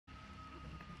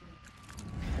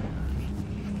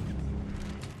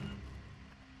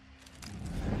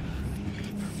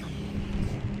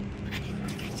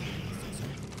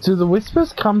Do the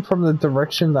whispers come from the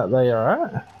direction that they are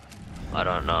at? I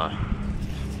don't know.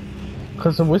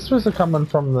 Because the whispers are coming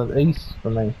from the east for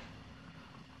me.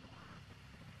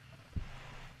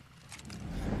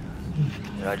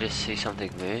 Did I just see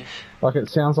something move? Like it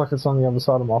sounds like it's on the other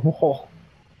side of my wall.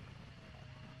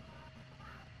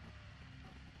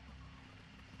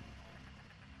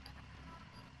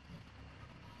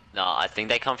 No, I think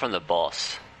they come from the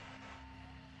boss.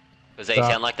 Because they So,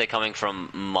 sound like they're coming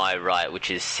from my right,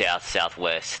 which is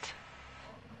south-southwest.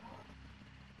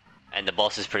 And the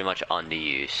boss is pretty much under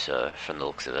you, so from the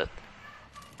looks of it.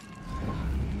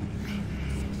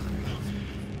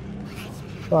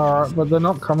 alright, but they're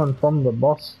not coming from the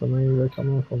boss for me, they're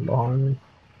coming from behind me.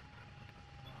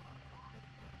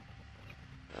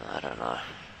 I don't know.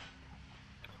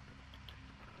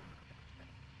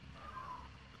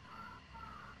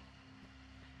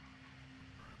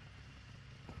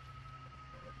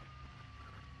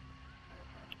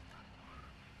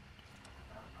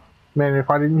 Man, if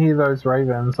I didn't hear those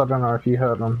ravens, I don't know if you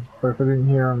heard them, but if I didn't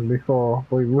hear them before,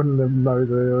 we wouldn't have known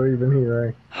they were even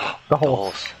here, eh? The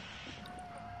horse.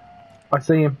 I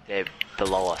see him. They're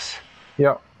below us.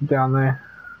 Yep, down there.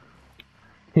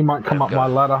 He might come up my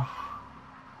ladder.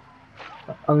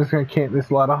 I'm just gonna camp this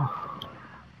ladder.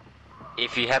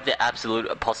 If you have the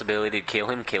absolute possibility to kill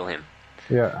him, kill him.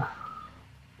 Yeah.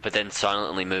 But then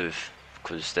silently move,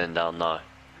 because then they'll know.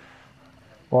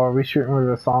 Well, I'll be shooting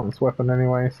with a silenced weapon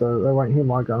anyway, so they won't hear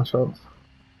my gunshots.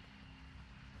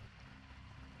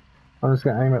 I'm just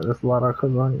gonna aim at this ladder,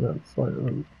 because I think that's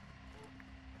like...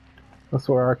 That's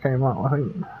where I came up, I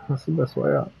think that's the best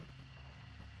way up.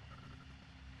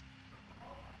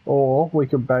 Or we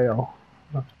could bail.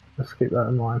 Let's keep that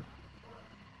in mind.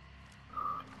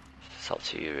 It's up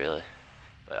to you, really.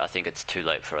 But I think it's too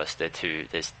late for us. They're too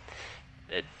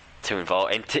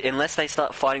involved. And unless they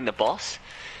start fighting the boss,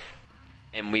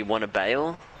 and we want to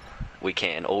bail, we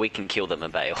can. Or we can kill them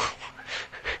and bail.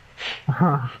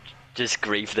 Just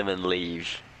grief them and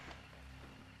leave.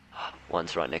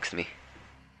 One's right next to me.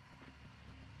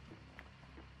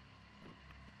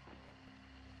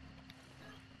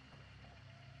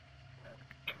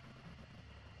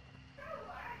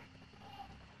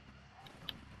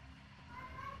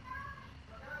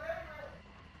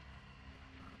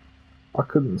 I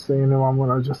couldn't see anyone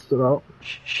when I just stood up.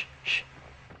 Shh, shh, shh.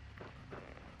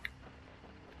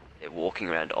 They're walking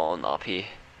around on up here.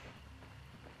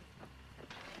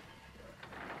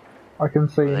 I can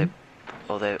see him.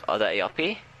 Are they up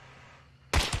here?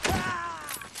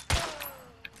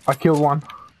 I killed one.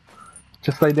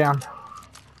 Just stay down.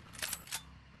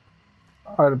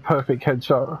 I had a perfect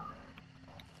headshot.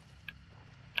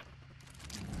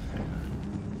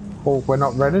 Oh, we're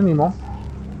not red anymore.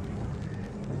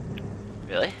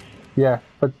 Really? Yeah,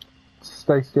 but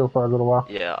stay still for a little while.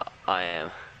 Yeah, I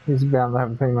am. He's bound to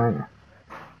have a teammate.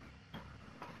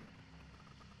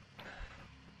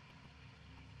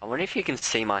 I wonder if you can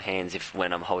see my hands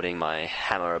when I'm holding my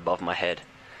hammer above my head.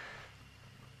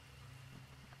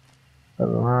 I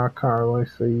don't know, I can't really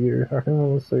see you. I can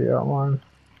only see your outline.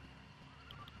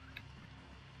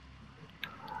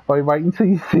 Wait until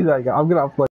you see that guy. I'm gonna upload.